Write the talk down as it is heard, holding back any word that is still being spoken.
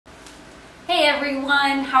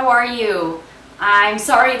everyone, how are you? I'm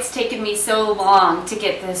sorry it's taken me so long to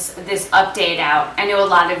get this update out. I know a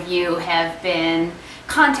lot of you have been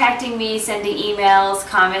contacting me, sending emails,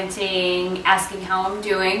 commenting, asking how I'm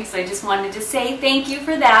doing, so I just wanted to say thank you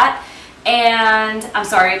for that. And I'm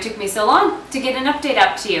sorry it took me so long to get an update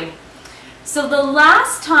out to you. So the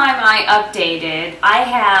last time I updated, I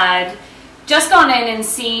had just gone in and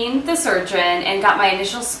seen the surgeon and got my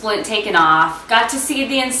initial splint taken off, got to see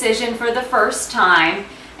the incision for the first time,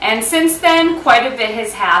 and since then quite a bit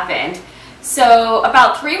has happened. So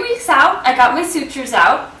about 3 weeks out, I got my sutures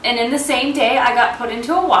out, and in the same day I got put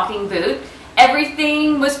into a walking boot.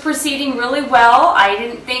 Everything was proceeding really well. I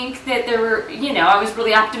didn't think that there were, I was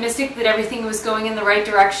really optimistic that everything was going in the right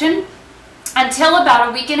direction until about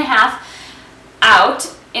a week and a half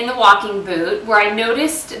out in the walking boot, where I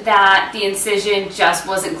noticed that the incision just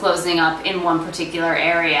wasn't closing up in one particular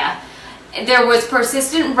area. There was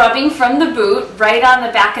persistent rubbing from the boot right on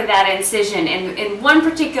the back of that incision in one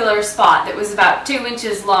particular spot that was about 2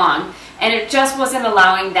 inches long, and it just wasn't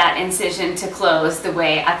allowing that incision to close the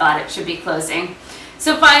way I thought it should be closing.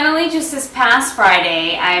 So finally, just this past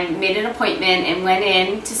Friday, I made an appointment and went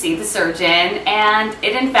in to see the surgeon, and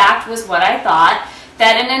it in fact was what I thought,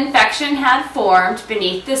 that an infection had formed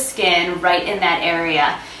beneath the skin right in that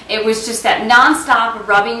area. It was just that non-stop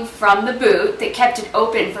rubbing from the boot that kept it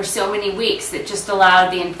open for so many weeks that just allowed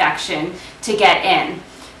the infection to get in.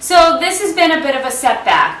 So this has been a bit of a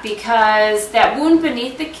setback because that wound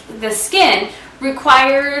beneath the skin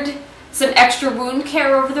required some extra wound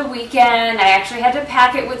care over the weekend. I actually had to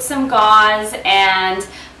pack it with some gauze, and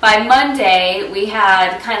by Monday we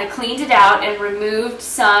had kind of cleaned it out and removed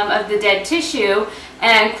some of the dead tissue,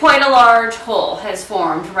 and quite a large hole has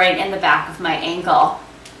formed right in the back of my ankle.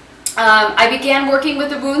 I began working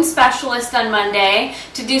with a wound specialist on Monday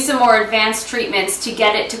to do some more advanced treatments to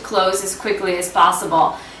get it to close as quickly as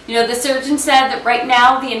possible. The surgeon said that right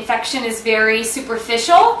now the infection is very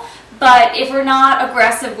superficial, but if we're not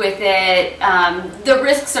aggressive with it, the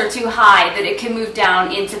risks are too high that it can move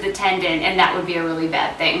down into the tendon, and that would be a really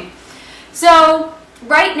bad thing. So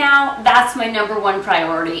right now, that's my #1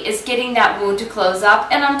 priority, is getting that wound to close up,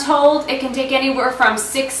 and I'm told it can take anywhere from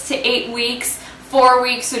 6 to 8 weeks. 4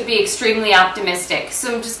 weeks would be extremely optimistic,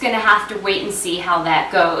 so I'm just going to have to wait and see how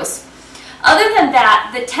that goes. Other than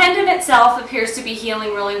that, the tendon itself appears to be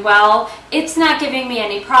healing really well. It's not giving me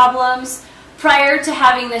any problems. Prior to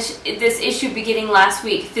having this issue beginning last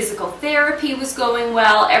week, physical therapy was going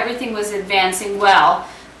well, everything was advancing well,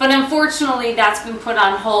 but unfortunately that's been put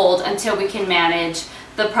on hold until we can manage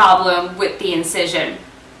the problem with the incision.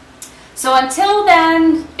 So until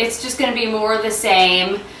then, it's just going to be more of the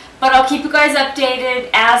same. But I'll keep you guys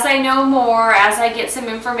updated as I know more, as I get some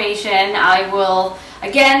information. I will,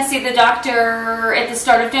 again, see the doctor at the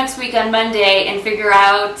start of next week on Monday and figure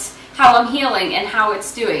out how I'm healing and how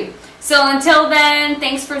it's doing. So until then,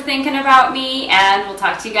 thanks for thinking about me, and we'll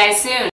talk to you guys soon.